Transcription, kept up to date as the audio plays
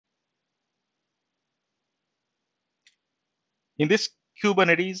In this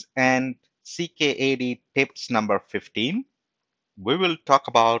Kubernetes and CKAD tips number 15, we will talk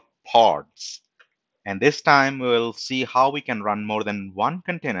about pods. And this time we'll see how we can run more than one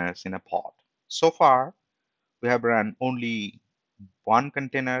containers in a pod. So far, we have run only one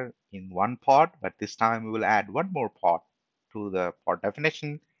container in one pod, but this time we will add one more pod to the pod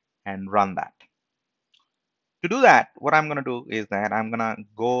definition and run that. To do that, what I'm going to do is that I'm going to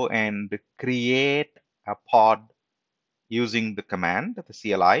go and create a pod using the command, the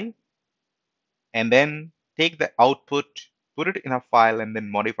CLI, and then take the output, put it in a file, and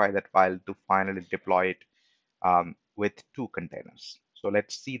then modify that file to finally deploy it with two containers. So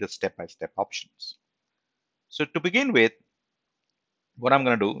let's see the step-by-step options. So to begin with, what I'm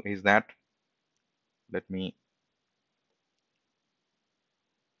going to do is that let me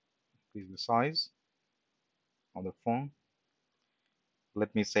increase the size of the phone.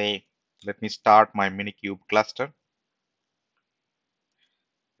 Let me say, let me start my Minikube cluster.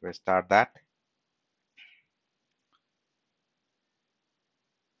 Let's start that.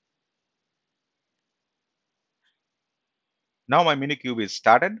 Now my Minikube is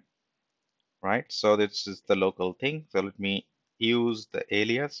started, right? So this is the local thing. So let me use the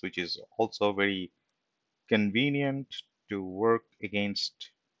alias, which is also very convenient to work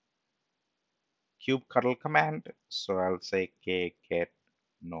against kubectl command. So I'll say kget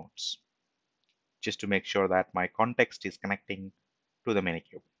nodes just to make sure that my context is connecting to the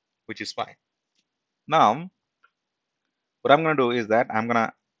Minikube, which is fine. Now, what I'm going to do is that I'm going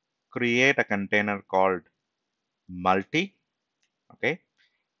to create a container called multi, okay?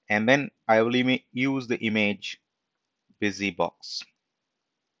 And then I will use the image busybox,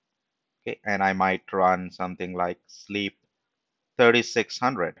 okay? And I might run something like sleep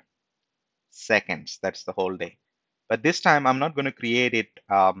 3600 seconds. That's the whole day. But this time I'm not going to create it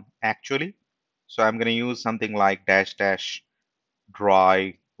actually. So I'm going to use something like dash dash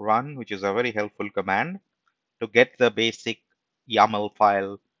dry run, which is a very helpful command to get the basic YAML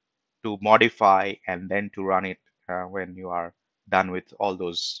file to modify and then to run it when you are done with all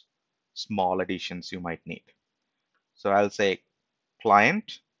those small additions you might need. So I'll say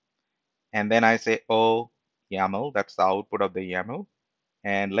client, and then I say oh YAML, that's the output of the YAML,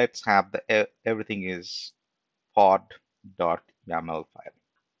 and let's have the everything is pod.yaml file.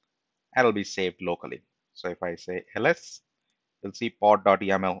 That'll be saved locally. So if I say ls, you'll see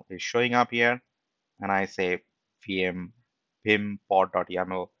pod.yaml is showing up here, and I say vm vim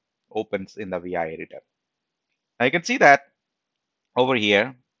pod.yaml opens in the VI editor. Now you can see that over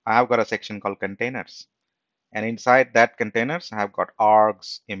here, I have got a section called containers. And inside that containers, I have got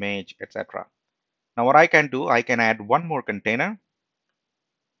args, image, etc. Now what I can do, I can add one more container.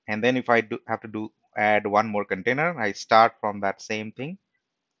 And then if I have to add one more container, I start from that same thing,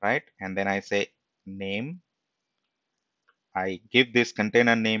 right? And then I say name. I give this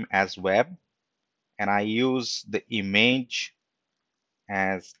container name as web, and I use the image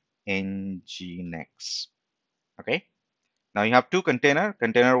as nginx. Okay. Now you have two container.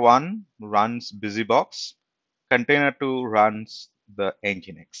 Container one runs busybox. Container two runs the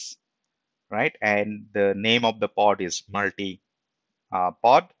nginx, right? And the name of the pod is multi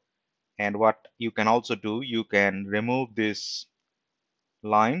pod. And what you can also do, you can remove these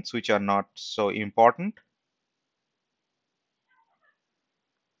lines which are not so important.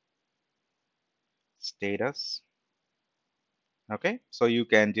 Status. Okay, so you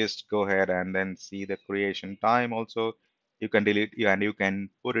can just go ahead and then see the creation time also. You can delete and you can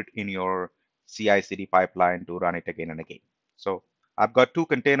put it in your CI/CD pipeline to run it again and again. So I've got two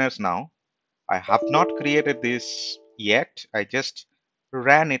containers now. I have not created this yet. I just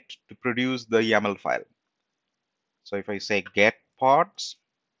ran it to produce the YAML file. So if I say get pods,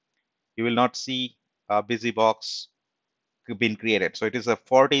 you will not see a busybox been created. So it is a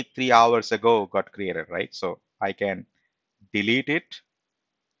 43 hours ago got created, right? So I can delete it,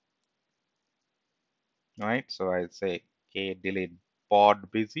 right? So I say okay, delete pod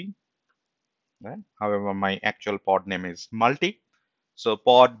busy. Right? However, my actual pod name is multi. So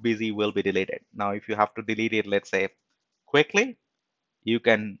pod busy will be deleted. Now, if you have to delete it, let's say quickly, you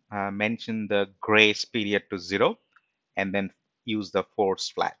can mention the grace period to 0 and then use the force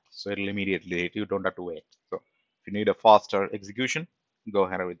flag. So it'll immediately delete. You don't have to wait. So if you need a faster execution, go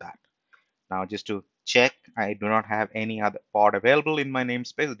ahead with that. Now, just to check, I do not have any other pod available in my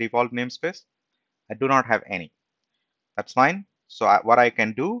namespace, default namespace. I do not have any. That's fine. So what I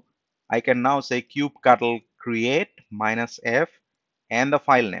can do, I can now say kubectl create -f and the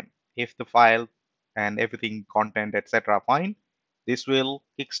file name. If the file and everything, content, etc. fine, this will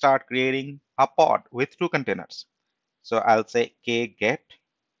kickstart creating a pod with two containers. So I'll say kget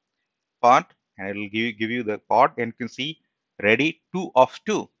pod, and it will give you the pod, and you can see ready 2 of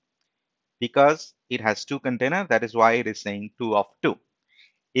 2 because it has two containers. That is why it is saying 2 of 2.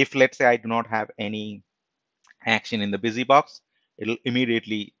 If let's say I do not have any action in the busy box, it'll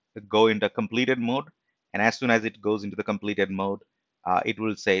immediately go into completed mode. And as soon as it goes into the completed mode, it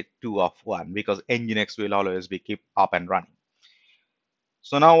will say 2 of 1 because Nginx will always be keep up and running.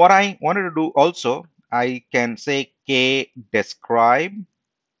 So now what I wanted to do also, I can say k describe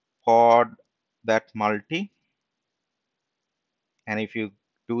pod that multi. And if you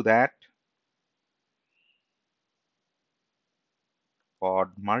do that,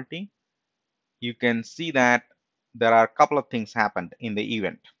 pod multi, you can see that there are a couple of things happened in the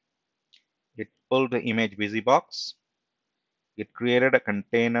event. It pulled the image busy box. It created a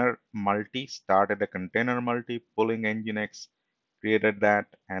container multi, started a container multi, pulling Nginx, created that,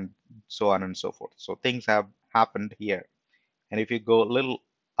 and so on and so forth. So things have happened here. And if you go a little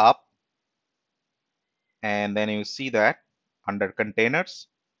up, and then you see that under containers,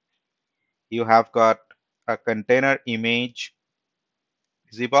 you have got a container image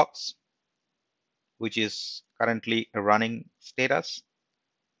busy box, which is currently a running status.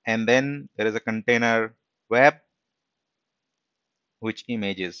 And then there is a container web, which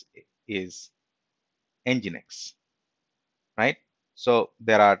image is Nginx, right? So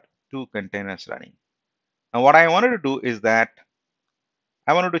there are two containers running. Now what I wanted to do is that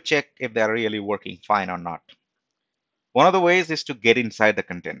I wanted to check if they're really working fine or not. One of the ways is to get inside the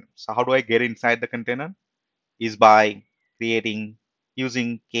container. So how do I get inside the container? Is by creating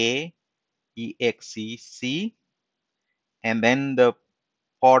using kexec and then the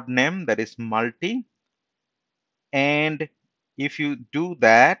pod name that is multi. And if you do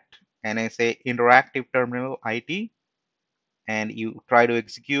that and I say interactive terminal IT and you try to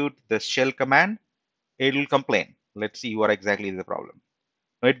execute the shell command, it will complain. Let's see what exactly is the problem.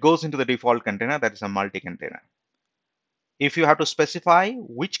 Now it goes into the default container that is a multi container. If you have to specify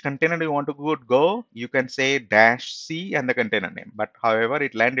which container you want to go, you can say -c and the container name. But however,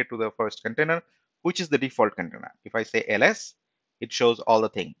 it landed to the first container, which is the default container. If I say ls, it shows all the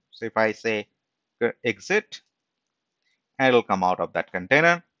things. So if I say exit, and it'll come out of that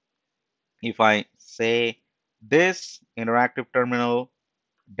container. If I say this interactive terminal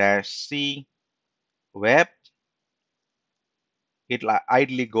 -c web, it'll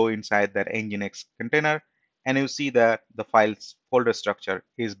idly go inside that Nginx container, and you see that the file's folder structure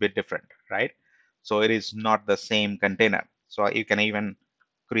is a bit different, right? So it is not the same container. So you can even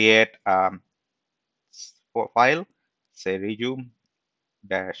create file, say resume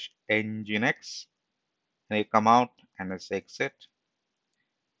 -nginx, and you come out and it's exit,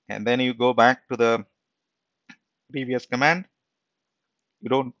 and then you go back to the previous command. You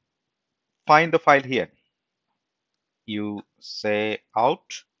don't find the file here. You say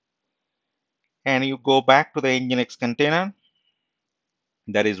out, and you go back to the Nginx container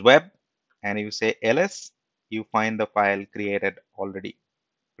that is web, and you say ls, you find the file created already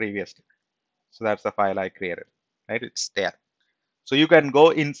previously. So that's the file I created, right? It's there. So you can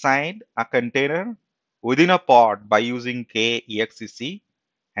go inside a container within a pod by using kexec.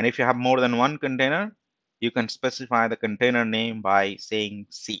 And if you have more than one container, you can specify the container name by saying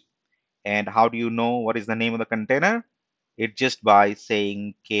c. And how do you know what is the name of the container? It's just by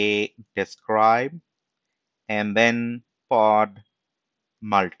saying k describe and then pod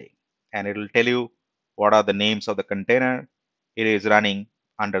multi, and it will tell you what are the names of the container. It is running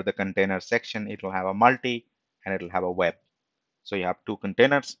under the container section. It will have a multi and it will have a web. So you have two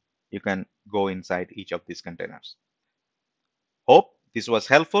containers. You can go inside each of these containers. Hope this was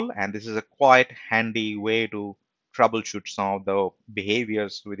helpful, and this is a quite handy way to troubleshoot some of the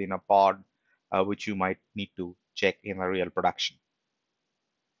behaviors within a pod which you might need to check in a real production.